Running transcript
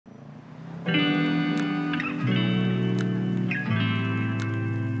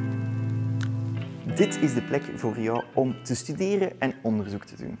Dit is de plek voor jou om te studeren en onderzoek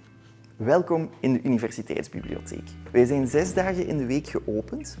te doen. Welkom in de Universiteitsbibliotheek. Wij zijn 6 dagen in de week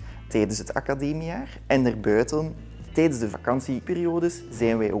geopend tijdens het academiejaar en daarbuiten, tijdens de vakantieperiodes,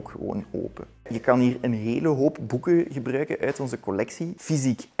 zijn wij ook gewoon open. Je kan hier een hele hoop boeken gebruiken uit onze collectie,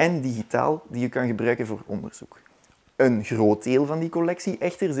 fysiek en digitaal, die je kan gebruiken voor onderzoek. Een groot deel van die collectie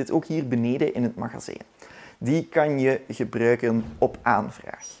echter zit ook hier beneden in het magazijn. Die kan je gebruiken op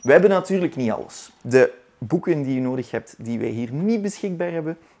aanvraag. We hebben natuurlijk niet alles. De boeken die je nodig hebt, die wij hier niet beschikbaar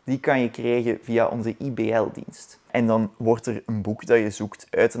hebben, die kan je krijgen via onze IBL-dienst. En dan wordt er een boek dat je zoekt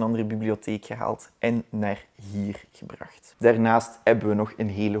uit een andere bibliotheek gehaald en naar hier gebracht. Daarnaast hebben we nog een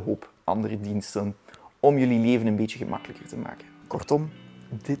hele hoop andere diensten om jullie leven een beetje gemakkelijker te maken. Kortom,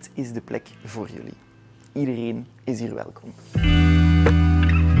 dit is de plek voor jullie. Iedereen is hier welkom.